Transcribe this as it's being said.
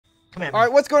Come here. All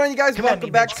right, what's going on, you guys?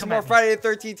 Welcome back to bitch. some more Friday the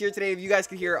 13th here today. If you guys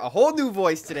could hear a whole new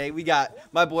voice today, we got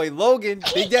my boy Logan,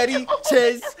 Big Daddy,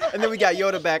 Chiz, and then we got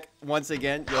Yoda back once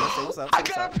again. Yoda, say what's up. I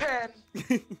got a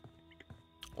pen.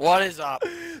 What is up?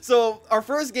 So our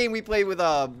first game we played with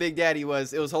Big Daddy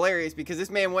was hilarious because this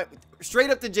man went straight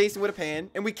up to Jason with a pan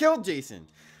and we killed Jason.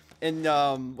 And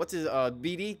what's his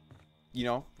BD? You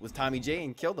know, was Tommy J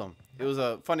and killed him. It was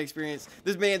a fun experience.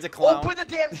 This man's a clown. Open the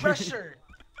damn pressure.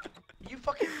 You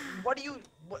fucking.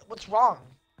 What's wrong?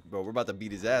 Bro, we're about to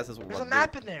beat his ass. That's what There's we're a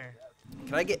about to map in there. do.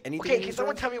 Can I get anything? Okay, can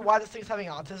someone tell me why this thing's having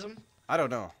autism? I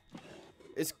don't know.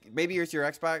 Maybe it's your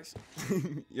Xbox,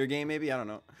 your game maybe. I don't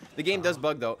know. The game does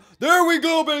bug though. There we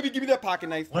go, baby. Give me that pocket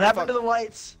knife. What happened to the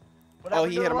lights? What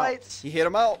happened he to hit the him lights? out. He hit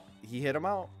him out. He hit him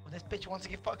out. Well, this bitch wants to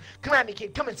get fucked. Come at me,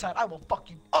 kid. Come inside. I will fuck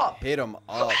you up. Hit him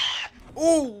up.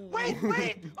 Ooh. Wait. Oh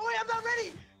wait, I'm not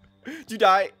ready. Did you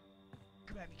die?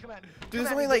 Come at me. Come at me. Dude, there's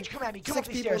Come only at me, like bitch. Come at me. Come 6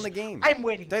 up these people in stairs. the game. I'm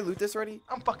waiting. Did I loot this already?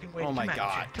 I'm fucking waiting. Oh my Come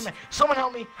God. At me, come at. Someone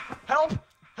help me. Help.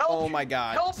 Help. Oh my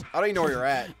God. Help. I don't even know where you're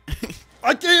at.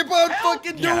 I keep on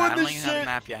fucking doing I don't this even have a shit.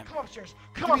 map yet. Come upstairs.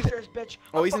 Come upstairs, bitch.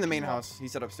 Oh, he's in the I'll main fuck you up. house. He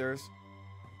said upstairs.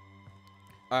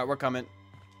 All right, we're coming.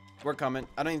 We're coming.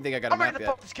 I don't even think I got a I'm ready map to yet.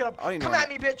 fuck this kid up. I don't even Come know at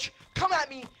me, bitch. Come at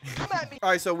me. Come at me. All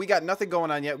right, so we got nothing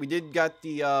going on yet. We got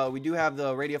the we do have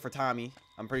the radio for Tommy.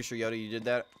 I'm pretty sure Yoda, you did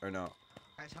that or no?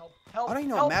 Guys, help. Help. I don't even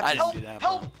know help, maps I didn't help, do that,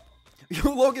 help.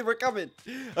 Yo, Logan, we're coming.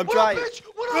 I'm What trying. up, bitch?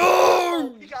 What up?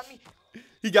 Oh! He got me.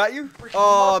 He got you? Freaking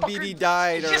Oh, motherfucker. BD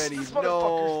died Yes, already. this motherfucker.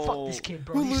 No. Fuck this kid,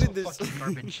 bro. Who He's looted so this? fucking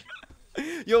garbage.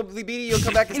 Yo, BD, you'll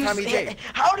come back as He was- Tommy J.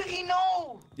 How did he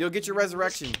know? You'll get your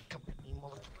resurrection. Come at me,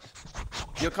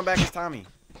 motherfucker. You'll come back as Tommy.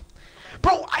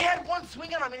 Bro, I had one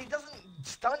swing on him and he doesn't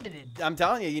stun it. I'm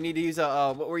telling you, you need to use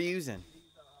a what were you using?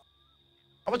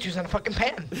 I was using a fucking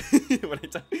pan.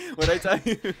 What I tell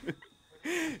you?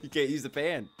 You can't use the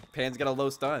pan. Pan's got a low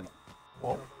stun.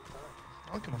 Whoa.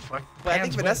 I don't give a fuck. But I think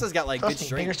Pans Vanessa's win. got like good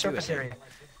Trust me, bigger strength too, surface I area.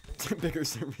 think. Bigger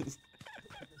surface.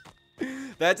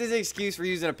 That's his excuse for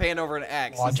using a pan over an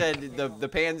axe. Logic. He said the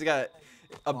pan's got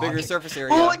a bigger Logic. surface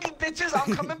area. Oh, look at bitches,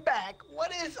 I'm coming back.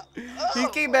 What is? He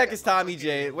came back as Tommy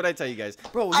J. What'd I tell you guys?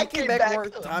 Bro, he I came came back back- more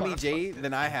Ugh, Tommy motherfucker. J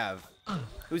than I have.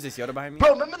 Who's this, Yoda behind me?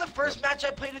 Bro, remember the first match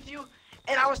I played with you?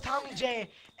 And I was Tommy J.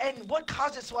 And what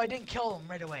caused it so I didn't kill him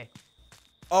right away?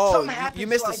 Oh, Something happened you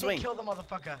missed so the I swing. didn't kill the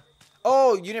motherfucker.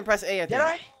 Oh, you didn't press A, I think. Did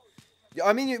I?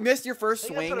 I mean, you missed your I first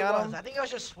think that's swing what it on was. him, I think I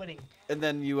was just swinging. and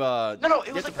then you, No, it was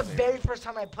get like to the press A. very first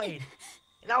time I played.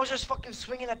 And I was just fucking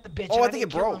swinging at the bitch. Oh, and I think it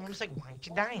didn't kill him. broke. I'm just like, why aren't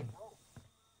you dying?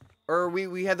 Or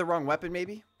we had the wrong weapon,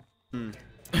 maybe?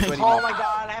 Oh my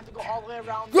god, I have to go all the way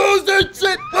around. Close that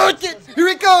shit bucket! Here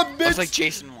he comes, bitch! It's like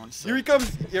Jason once. Here he comes!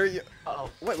 Uh-oh.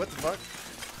 Wait, what the fuck?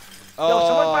 Yo,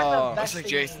 someone find the Oh, best Looks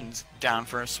like thing in Jason's down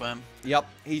for a swim. yep,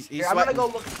 he's Here, I'm gonna sweating. go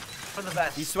look for the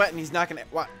vest. He's sweating, he's not gonna.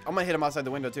 What? I'm gonna hit him outside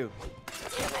the window, too.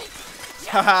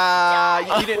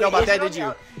 Haha, you didn't know about Wait, is that, it on did the you?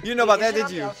 out- You didn't know about Wait, that, is it did on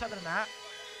the you? outside of the map?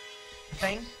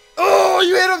 Thing? Oh,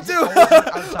 you hit him, too!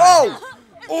 Outside. Oh!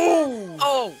 Oh!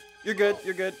 Oh! You're good,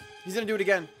 you're good. He's gonna do it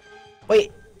again.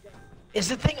 Wait, is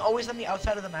the thing always on the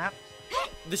outside of the map?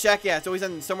 The shack, yeah, it's always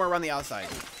somewhere around the outside.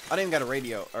 I don't even got a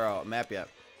radio or a map yet.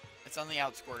 It's on the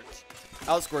outskirts.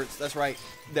 Outskirts, that's right.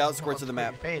 The outskirts of the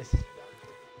map. Face.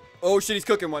 Oh shit, he's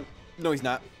cooking one. No, he's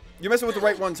not. You're messing with the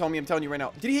right ones, homie. I'm telling you right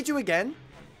now. Did he hit you again?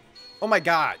 Oh my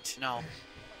god. No.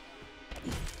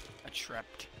 I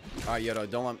tripped. All right, Yoda,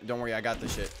 don't worry. I got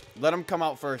this shit. Let him come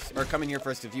out first, or come in here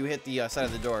first. If you hit the side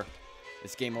of the door,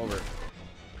 it's game over.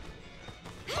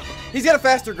 He's got a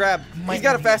faster grab. He's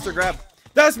got a faster grab.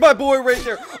 That's my boy right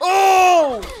there.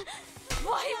 Oh!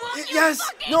 Yes.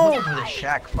 No. Looking for the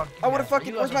shack. Fuck you I would've guys.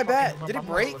 fucking. You Where's guys my are bat? fucking- Did it I'm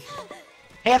break? not listening.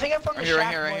 Hey, I think I found the Right here, right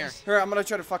shack, here, right here. boys. Here, I'm gonna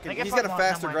try to I fucking. think I He's got a found one.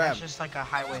 faster Never mind, grab. That's just like a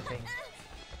highway thing.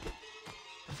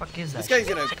 The fuck is that? This guy's shit?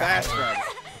 gonna It's like a fast highway.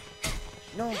 grab.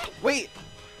 No. Wait.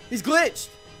 He's glitched.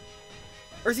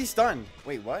 Or is he stunned?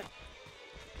 Wait, what?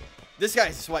 This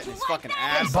guy's sweating his fucking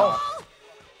ass Both. off.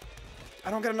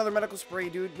 I don't got another medical spray,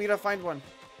 dude. We gotta find one.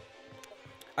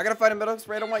 I gotta find a medical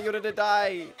spray. I don't want Yoda to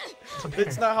die.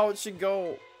 It's not how it should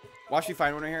go. Watch me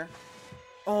find one right here.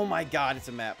 Oh my god, it's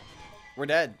a map. We're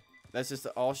dead. That's just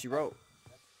all she wrote.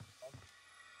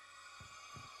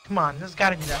 Come on, there's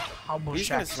gotta be that hobo He's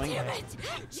gonna shack. swing somewhere.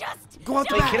 it. Go out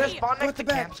the Wait, back. can I spawn Go next out the to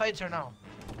back. campsites or no?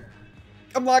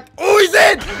 I'm locked. Oh, he's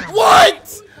in!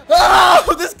 What?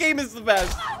 Oh, this game is the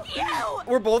best.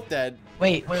 We're both dead.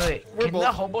 Wait. We're Can both-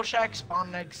 the hobo shack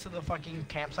spawn next to the fucking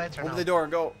campsites or Open no? the door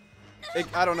and go.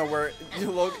 I don't know where.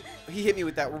 He hit me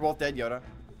with that. We're both dead, Yoda.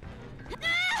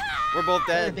 We're both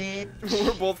dead. Bitch.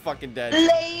 We're both fucking dead.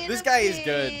 Later, This guy is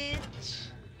good. bitch.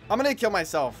 I'm gonna kill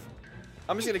myself.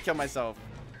 I'm just gonna kill myself.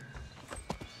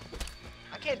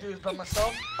 can't do this by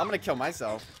myself. I'm gonna kill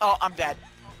myself. Oh, I'm dead.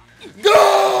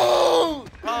 Go!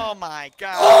 Oh my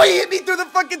god. Oh, he hit me through the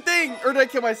fucking thing! Or did I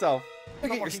kill myself? No Get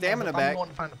more your people, stamina I'm back. going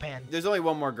to find the pan. There's only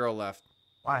one more girl left.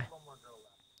 Why?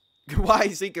 Why?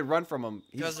 So you can run from him.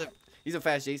 Because He's a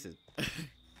fast Jason.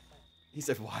 He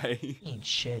said, why? He ain't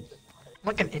shit. I'm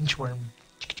like an inchworm.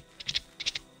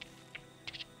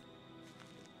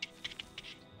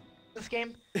 This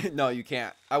game? No, you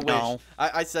can't. I wish. No.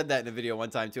 I said that in a video one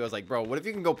time too. I was like, bro, what if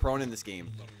you can go prone in this game?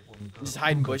 Just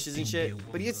hide in bushes and shit.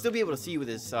 But he'd still be able to see with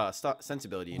his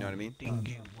sensibility, you know what I mean?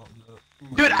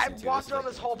 Dude, I walked around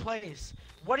this whole place.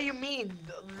 What do you mean?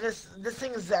 This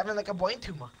thing is having like a brain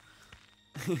tumor.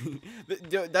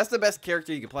 Dude, that's the best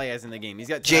character you can play as in the game. He's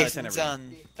got 10 out of 10 Jason's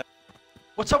everything. son.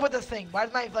 What's up with this thing? Why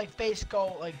did my like face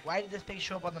go like? Why did this face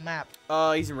show up on the map?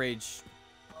 He's enraged.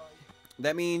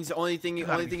 That means the only thing you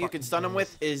gotta be can fucking stun him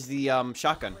with is the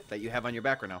shotgun that you have on your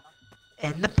back right now.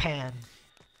 And the pan.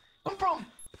 I'm from.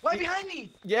 Right behind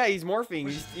me. Yeah, he's morphing.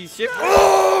 He's shifting.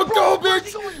 Oh, go,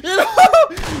 bitch!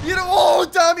 You know, oh,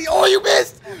 Tommy! Oh, you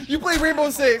missed! You played Rainbow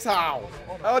Six. How?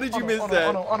 How did you miss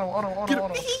that?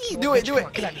 Do it, do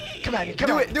it. Come at me. Come at me.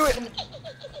 Do it, do it.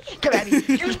 Come at me.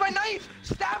 Use my knife.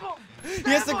 Stab him.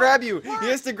 He has to grab you. He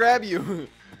has to grab you.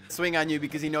 Swing on you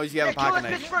because he knows you have a pocket Kill that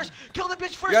bitch knife. first. Kill the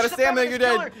bitch first. You got a She's a stamina. You're feminist.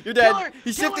 dead. Kill her. You're Kill dead. her.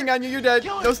 He's Kill shifting her. on you. You're dead.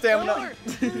 Kill her. No stamina.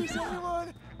 Kill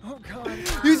her. Oh god.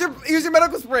 Use your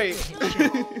medical spray.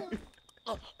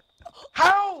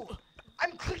 How?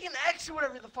 I'm clicking X or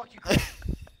whatever the fuck you click.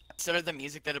 Instead of the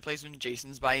music that it plays when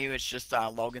Jason's by you, it's just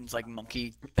Logan's like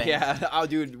monkey thing. Yeah. Oh,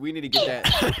 dude, we need to get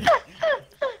that.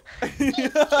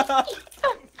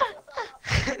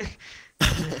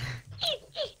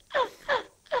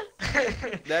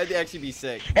 That'd actually be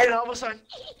sick. And all of a sudden.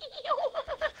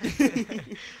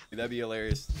 That'd be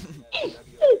hilarious.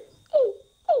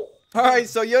 Alright,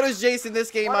 so Yoda's Jason this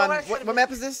game on what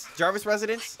map is this? Jarvis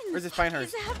Residence? Or is this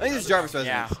Pinehurst? I think this is Jarvis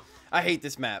Residence. Yeah. I hate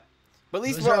this map. But at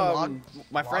least Was there a log?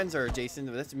 my friends are Jason.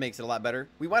 This makes it a lot better.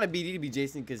 We wanted BD to be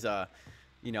Jason because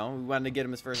you know, we wanted to get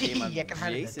him his first game on Yeah, I can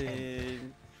hide in the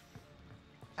Jason.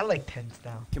 I like tents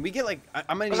now. Can we get like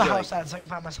I'm gonna need There's a to house like, outside so I can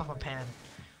find myself a pan.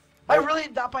 I really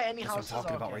not by any that's what I'm houses.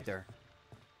 talking about Okay. right there.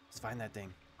 Let's find that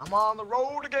thing. I'm on the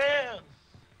road again.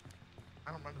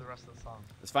 I don't remember the rest of the song.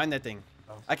 Let's find that thing.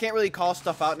 Oh. I can't really call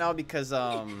stuff out now because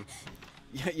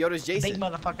Yoda's Big Jason.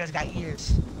 motherfuckers got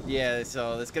ears. Yeah,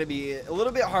 so it's gonna be a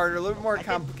little bit harder, a little bit more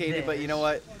complicated, but you know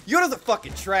what? Yoda's a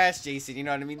fucking trash, Jason. You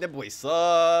know what I mean? That boy suck.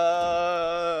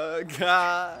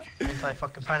 God. Until I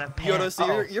fucking find a pan. Yoda,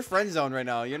 so you're friend zone right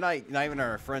now. You're not even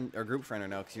our friend or group friend right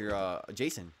now because you're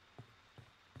Jason.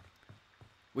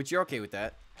 Which you're okay with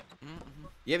that.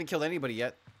 You haven't killed anybody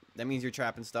yet. That means you're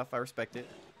trapping stuff. I respect it.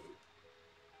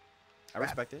 I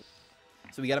respect it.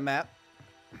 So we got a map.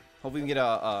 Hopefully we can get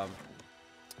a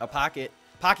pocket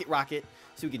rocket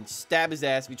so we can stab his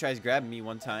ass if he tries grabbing me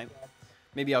one time.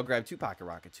 Maybe I'll grab 2 pocket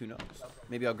rockets. Who knows?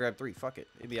 Maybe I'll grab 3. Fuck it.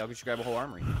 Maybe I'll just grab a whole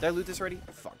armory. Did I loot this already?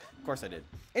 Fuck. Of course I did.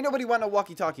 Ain't nobody want no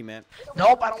walkie-talkie, man.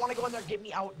 Nope, I don't want to go in there. Get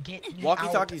me out. Get me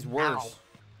Walkie-talkie's out worse. now.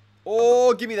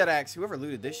 Oh, give me that axe. Whoever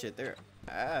looted this shit, there.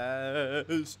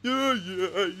 Ass. Yeah.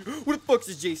 Where the fuck's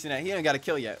is Jason at? He ain't got a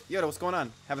kill yet. Yoda, what's going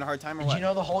on? Having a hard time or Did what? you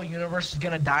know the whole universe is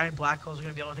gonna die and black holes are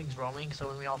gonna be the only things roaming? So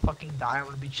when we all fucking die, I'm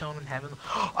gonna be chilling in heaven.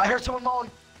 I heard someone moan.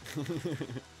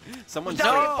 Someone's Who's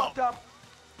down to get saying fucked up?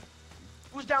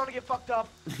 Who's down to get fucked up?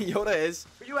 Yoda is.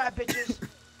 Where you at, bitches?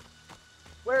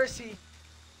 Where is he?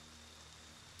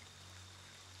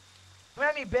 Come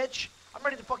at me, bitch. I'm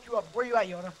ready to fuck you up. Where you at,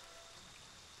 Yoda?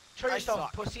 Show I yourself,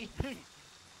 suck. pussy.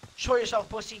 Show yourself,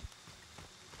 pussy.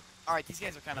 Alright, these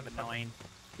guys are kind of annoying.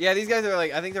 Yeah, these guys are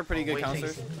like, I think they're pretty good Wait,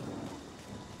 counselors. Jason.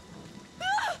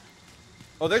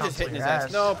 Oh, they're just Counselor hitting his your ass.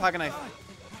 ass. No, pocket knife.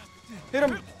 Hit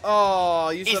him. Oh,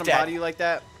 you He's let him dead. body you like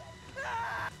that?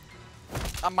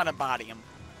 I'm gonna body him.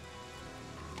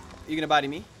 You gonna body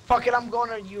me? Fuck it, I'm going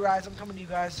to you guys. I'm coming to you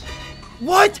guys.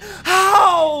 What?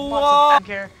 How? I don't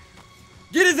care.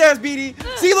 Get his ass, BD.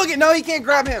 See, look at no, he can't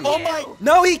grab him. Oh my!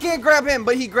 No, he can't grab him,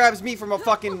 but he grabs me from a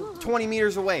fucking 20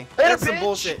 meters away. That's some bitch.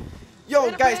 bullshit. Yo,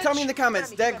 Later, guys, bitch. tell me in the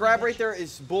comments. Come at me, That come at grab me, right bitch. there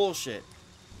is bullshit.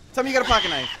 Tell me you got a pocket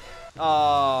knife.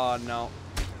 Oh, no.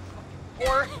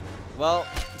 Or, Well,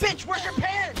 bitch, where's your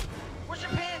pan? Where's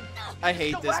your pan? I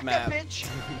hate Still this whack map. That bitch.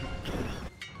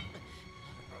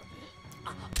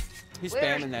 He's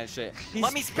Where? spamming that shit. He's,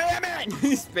 Let me spam it!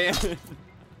 he's spamming.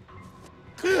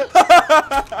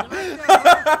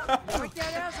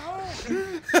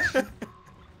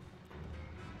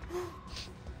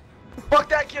 Fuck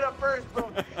that kid up first,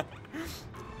 bro.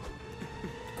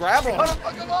 Grab him. Let him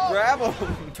fuck him up. Grab him.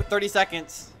 30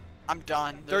 seconds. I'm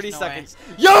done. 30 seconds.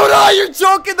 Yoda, you're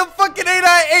joking the fucking 8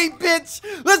 out of 8,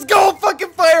 bitch. Let's go,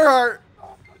 fucking Fireheart.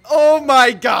 Oh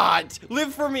my god.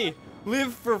 Live for me.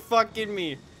 Live for fucking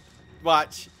me.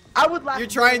 Watch. I would laugh. You're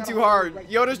trying too hard.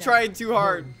 Yoda's trying too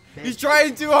hard. He's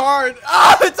trying too hard.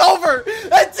 Ah, it's over.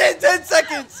 That's it. 10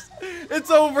 seconds. It's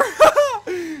over.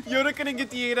 Yoda couldn't get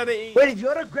the 8 out of 8. Wait, if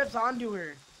Yoda grips onto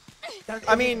her,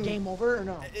 I mean, game over or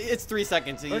no? It's 3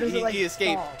 seconds. He like,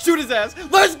 escaped. fall? Shoot his ass.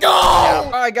 Let's go!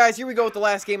 All right, guys, here we go with the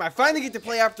last game. I finally get to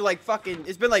play after like fucking.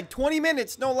 It's been like 20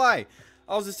 minutes. No lie.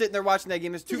 I was just sitting there watching that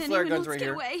game. There's 2 flare guns right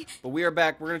here. But we are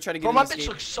back. We're gonna try to get an my escape. bitch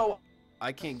looks so.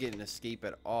 I can't get an escape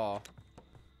at all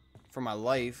for my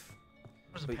life.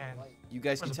 Where's the But pan? you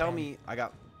guys can Where's the tell pan? me I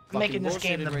got I'm making this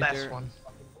fucking game the bullshitted best right there. one.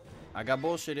 I got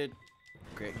bullshitted.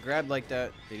 Great, grabbed like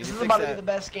that. They This didn't is fix about to be that. the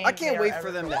best game. I can't there wait ever.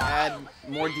 for them to add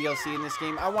more DLC in this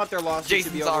game. I want their losses to be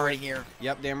Jason's over. already here.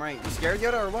 Yep, damn right. You scared,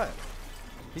 Yoda, or what?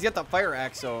 He's got the fire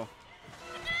axe, so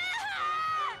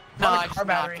No, On a I car just knocked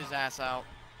battery. his ass out.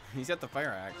 he's got the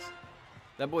fire axe.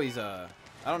 That boy's I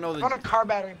don't know I'm on a the. car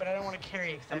battery, but I don't want to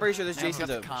carry it. I'm pretty sure this Now he's got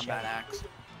Jason's the a. combat axe.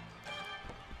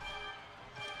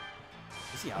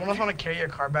 Is he I out don't there? want to carry your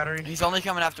car battery. He's only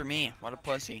coming after me. What a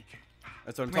pussy.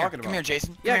 That's what I'm Come here. talking about. Come here,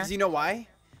 Jason. Yeah, Come because you know why?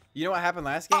 You know what happened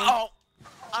last game? Uh oh,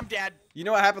 I'm dead. You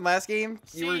know what happened last game?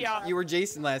 See ya. You were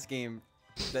Jason last game.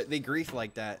 That they griefed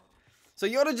like that. So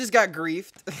Yoda just got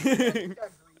griefed.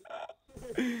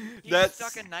 He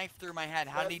stuck a knife through my head.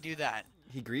 How did he do that?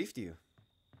 He griefed you.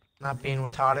 Not being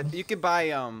retarded. You could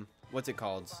buy what's it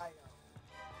called?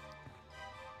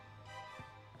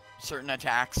 Certain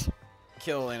attacks.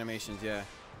 Kill animations, yeah.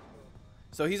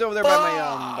 So he's over there by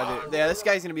my by the, yeah, this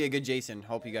guy's gonna be a good Jason.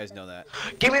 Hope you guys know that.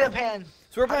 Give me the pan.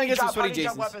 So we're playing against some How sweaty do you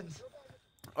drop Jasons. weapons?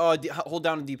 Oh, hold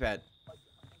down the D-pad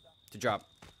to drop.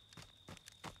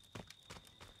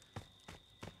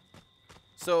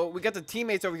 So we got the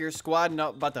teammates over here squadding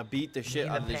up, about to beat the shit Give me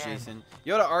out of the this pan. Jason.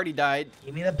 Yoda already died.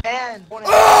 Give me the pan.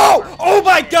 Oh! Oh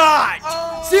my God!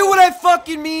 Oh! See what I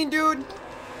fucking mean, dude?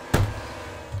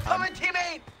 Come in,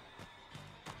 teammate.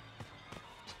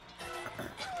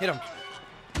 Hit him.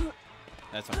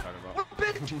 That's what I'm talking about. What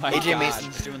bitch? My AJ God.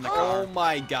 Mason's doing the Oh car.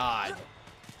 my God.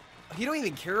 He don't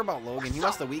even care about Logan. He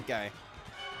wants the weak guy.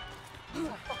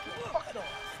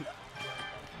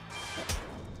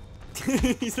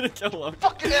 He's gonna kill him.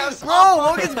 Fucking ass. Bro,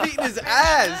 Logan's beating his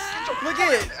ass. Look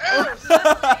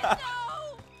at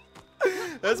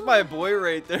it. That's my boy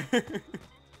right there. Get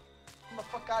the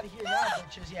fuck out of here now,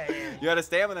 bitches. Yeah. You got a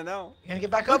stamina now. You gonna get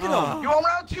back up? Look at him. You on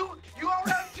round 2? You on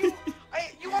round 2?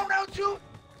 You on round 2?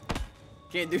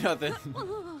 Can't do nothing.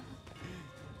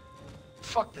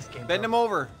 Fuck this game. Bend bro. him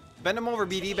over. Bend him over,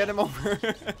 BD. Bend him over.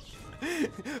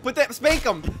 Put that. Spank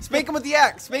him. Spank him with the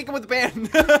axe. Spank him with the pan.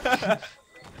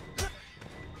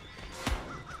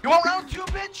 You want round 2,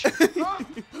 bitch? Huh?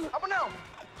 How about now?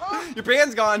 Huh? Your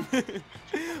pan's gone.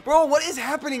 Bro, what is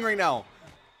happening right now?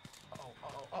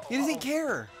 He doesn't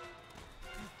care.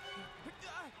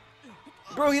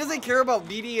 Bro, he doesn't care about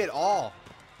BD at all.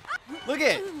 Look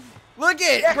it. Look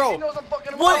it, Yeah, bro. he knows I'm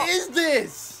fucking him What up. is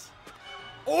this?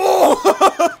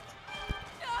 Oh!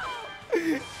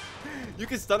 You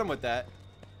can stun him with that.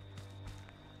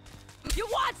 You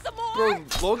want some more? Bro,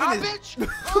 Logan Huh, is bitch?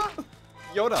 Huh?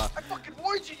 Yoda. I fucking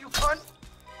warned you, you cunt.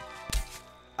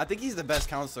 I think he's the best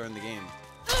counselor in the game.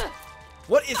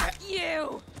 What is Fuck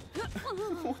you!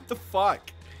 What the fuck?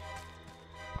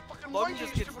 I fucking Logan warned you,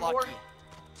 just you gets stupid lucky. whore.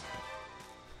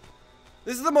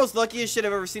 This is the most luckiest shit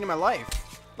I've ever seen in my life.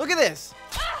 Look at this.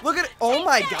 Look at it. Oh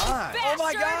my God. Oh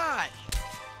my god!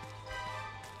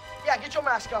 Yeah, get your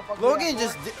mask up. ugly Logan ass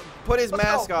just whore. put his Let's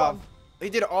mask go, off. bum. He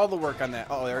did all the work on that.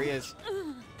 Oh, there he is.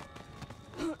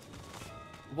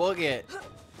 Look at.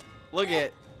 Look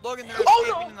at. Logan, they're Oh,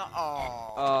 escaping no. in the.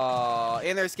 Oh.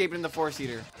 And they're escaping in the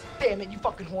 4-seater. Damn it, you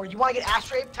fucking whore. You wanna get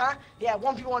ass raped, huh? Yeah,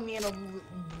 1v1 me and a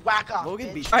whack off, Logan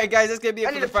bitch. beat. All right, guys, that's gonna be I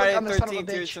it for need the to click Friday on the the son of a 13th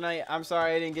series bitch. tonight. I'm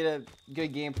sorry I didn't get a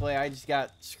good gameplay. I just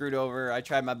got screwed over. I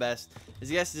tried my best. As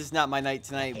you guys, it's just not my night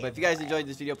tonight. But if you guys enjoyed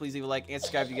this video, please leave a like and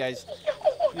subscribe if you guys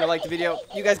like the video.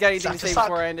 You guys got anything to Sucks to say suck.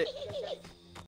 before I end it?